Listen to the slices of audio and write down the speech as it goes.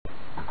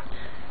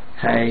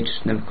Hey,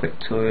 just another quick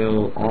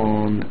tutorial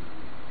on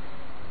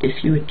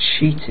if you are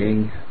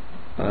cheating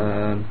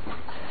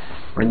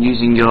when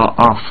using your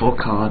R4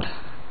 card,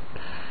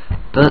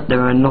 but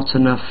there are not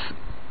enough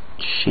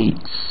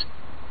cheats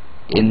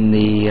in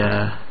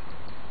the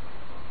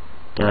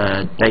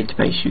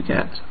database you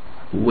get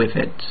with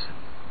it.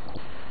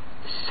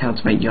 This is how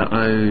to make your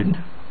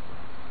own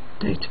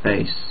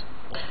database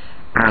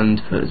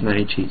and put as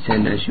many cheats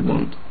in as you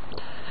want.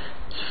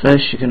 So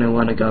first you're going to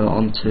want to go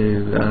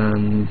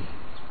onto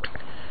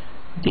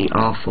the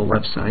R4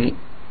 website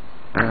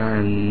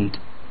and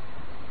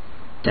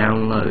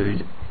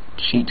download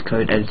Cheat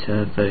Code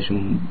Editor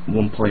version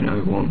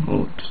 1.01,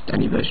 or just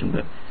any version,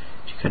 but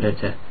Cheat Code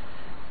Editor.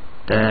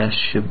 There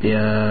should be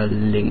a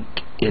link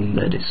in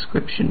the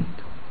description.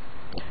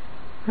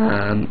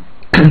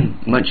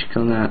 Once you click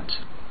on that,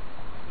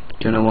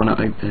 you're going to want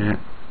to open it.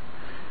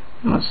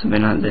 You want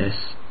something like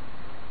this.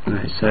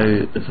 Okay,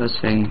 so the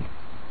first thing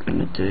I'm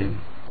going to do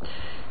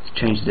is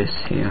change this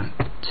here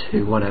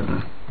to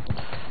whatever.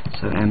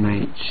 So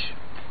MH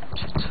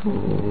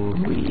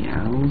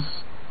tutorials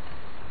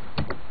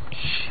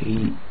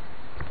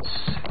cheats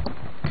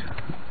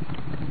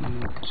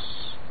codes.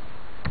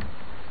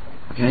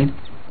 Okay,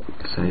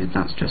 so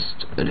that's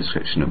just a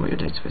description of what your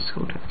database is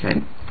called.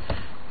 Okay,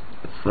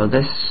 for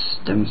this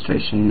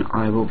demonstration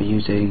I will be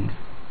using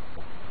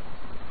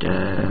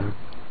the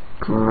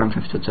Grand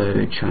Theft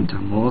Auto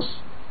Chinatown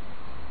Wars,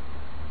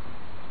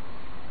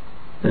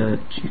 but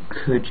you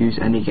could use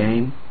any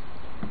game.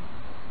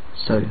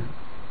 So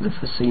the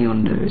first thing you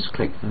want to do is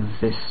click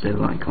this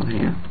little icon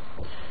here,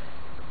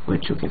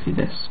 which will give you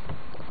this.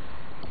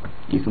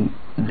 You can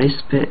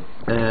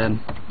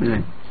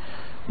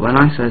when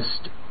I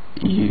first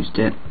used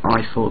it,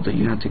 I thought that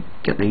you had to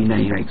get the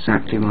name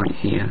exactly right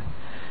here.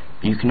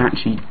 You can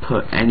actually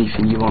put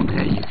anything you want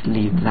here. You can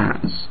leave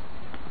that as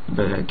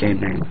the game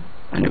name,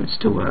 and it would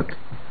still work.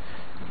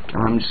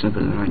 I'm just going to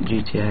put it like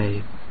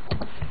GTA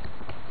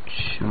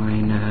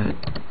Chinatown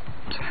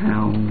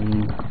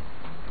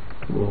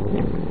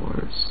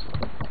Wars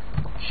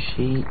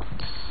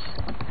Cheats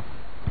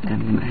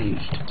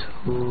MH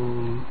tutorials.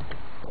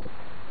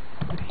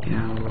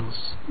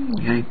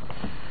 Okay,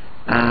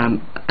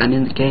 and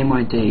in the game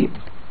ID,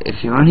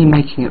 if you're only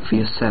making it for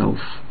yourself,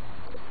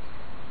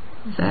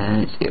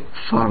 then it's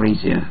far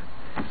easier.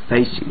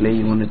 Basically,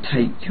 you want to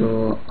take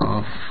your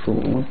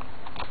R4,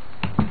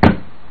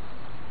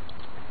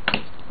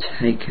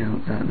 take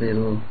out that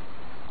little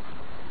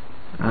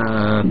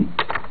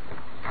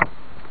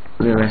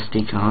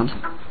SD card,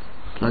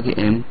 plug it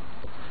in,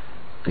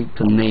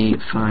 open the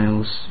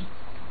files,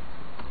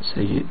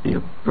 so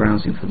you're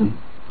browsing for them,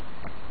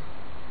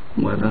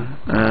 whatever,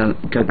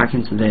 go back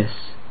into this,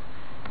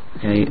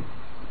 okay,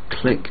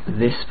 click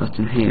this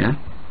button here,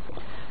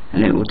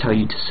 and it will tell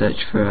you to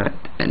search for a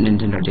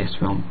Nintendo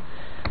DS-ROM.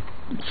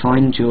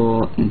 Find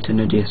your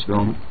Nintendo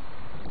DS-ROM,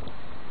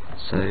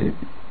 so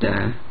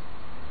there,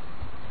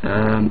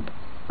 and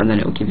then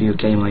it will give you a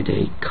game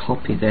ID.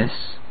 Copy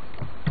this,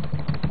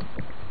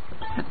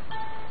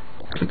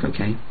 click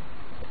OK,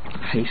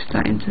 paste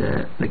that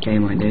into the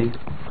game ID,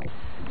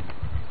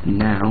 and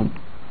now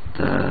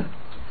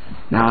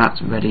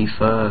that's ready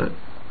for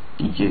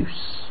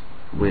use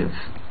with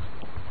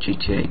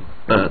GTA,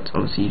 but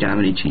obviously you don't have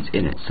any cheats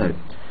in it, so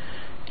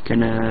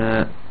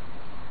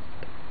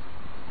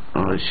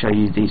I'll show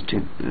you these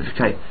two.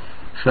 Okay,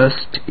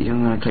 first you're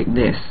going to click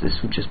this. This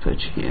will just put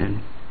you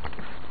in.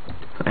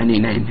 Put any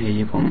name here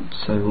you want,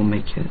 so we'll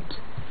make it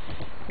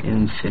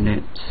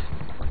Infinite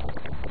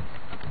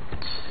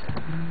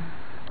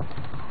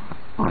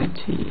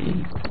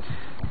ITE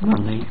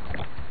Money.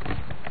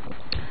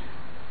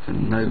 A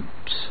note.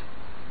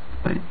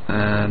 Wait,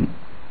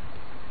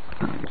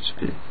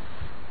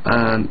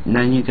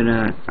 then you're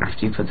gonna,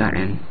 after you put that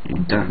in, you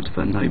don't have to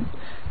put a note,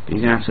 but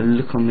you're gonna have to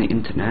look on the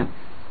internet.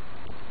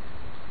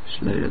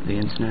 Just load up the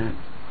internet.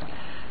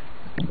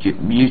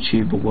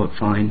 YouTube will work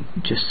fine.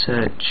 Just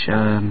search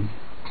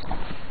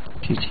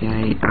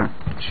GTA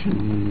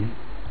Action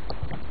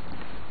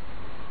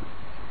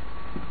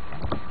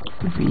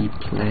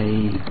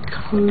Replay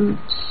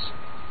Codes.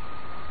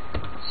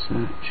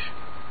 Search.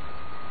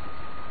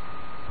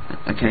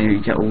 Okay, you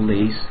get all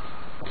these.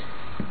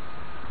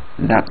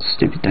 That's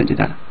stupid, don't do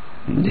that.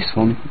 And this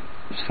one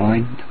is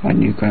fine, my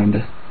new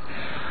grounder.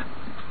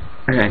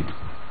 Okay.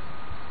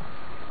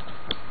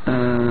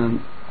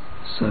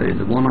 So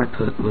the one I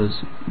put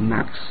was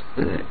max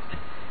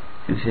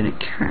infinite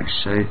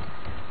cash. So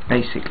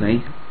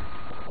basically,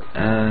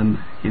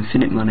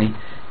 infinite money,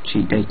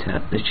 cheat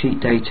data. The cheat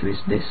data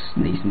is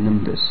these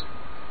numbers.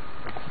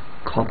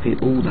 Copy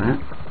all that,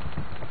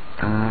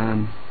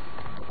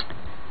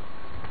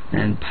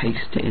 then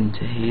paste it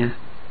into here,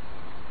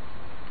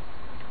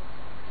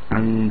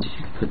 and you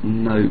can put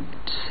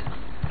note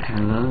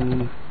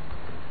hello.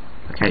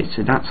 Okay,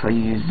 so that's how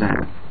you use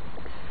that.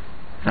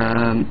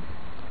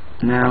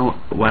 Now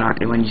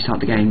when you start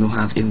the game, you'll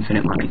have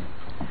infinite money.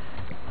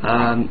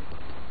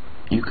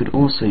 You could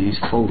also use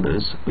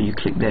folders where you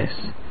click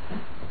this,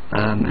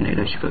 and it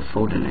lets you put a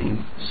folder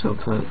name. So I'll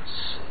put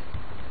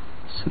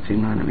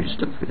something like that. Let me just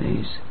look for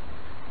these.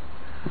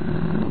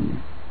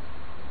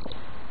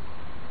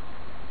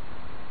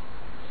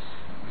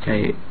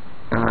 Okay,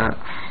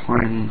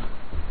 Juan,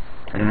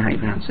 I don't know how you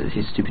pronounce it,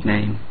 his stupid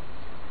name.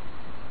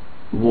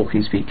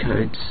 Walking speed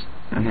codes.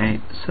 Okay,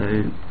 so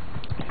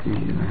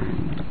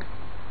Huang,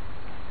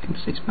 I think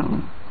they spell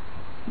that.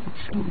 Not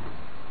sure.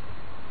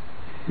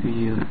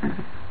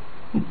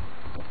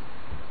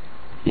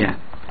 Yeah.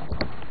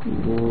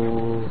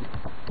 Walking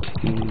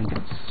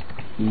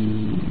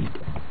speed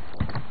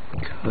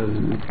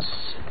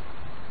codes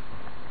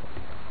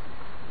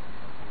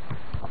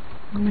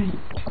make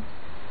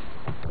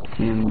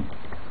him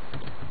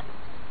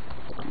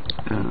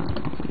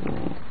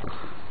walk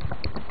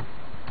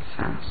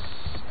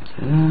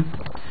faster.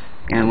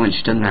 And once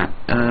you've done that,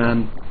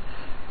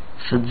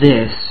 for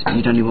this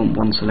you'd only want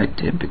one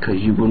selected because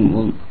you wouldn't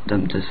want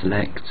them to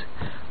select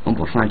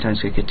 1.5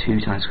 times quicker,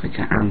 2 times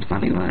quicker and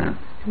something like that.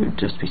 It would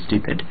just be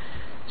stupid.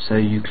 So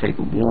you click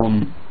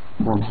one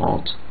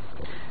hot,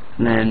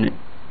 and then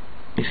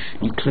if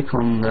you click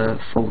on the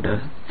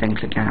folder then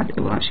click add, it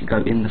will actually go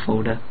in the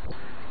folder.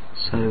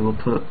 So we'll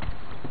put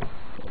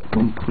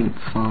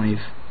 1.5x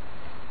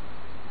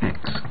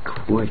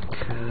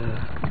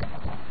quicker,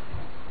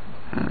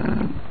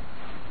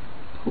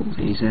 pull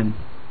these in.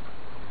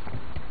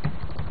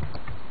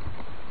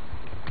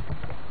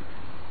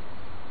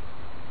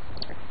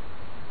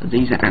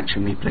 These are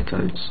actual replay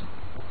codes,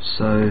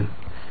 so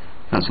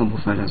that's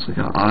 1.5 times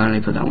quicker. I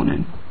only put that one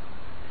in.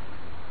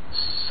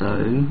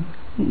 So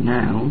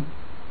now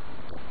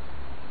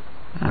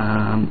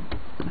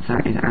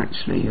that is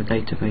actually your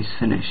database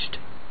finished.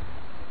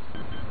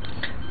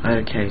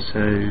 Okay, so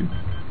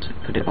to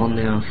put it on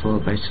the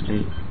R4,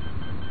 basically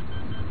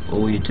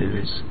all you do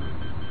is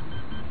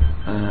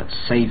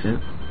save it,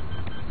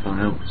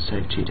 file,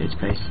 save to your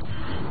database.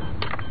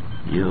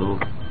 You'll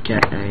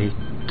get a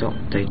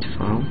 .data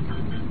file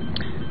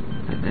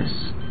like this.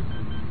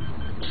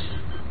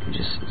 You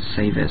just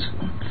save it as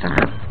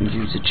that,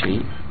 use a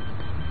cheat.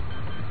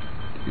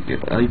 You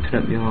open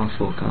up your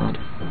R4 card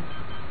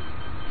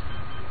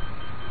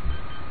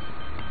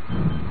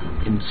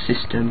in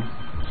system,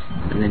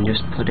 and then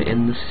just put it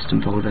in the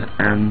system folder,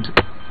 and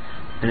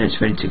then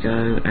it's ready to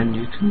go and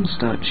you can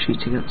start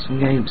shooting at some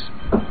games.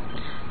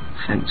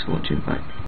 Thanks for watching, bye.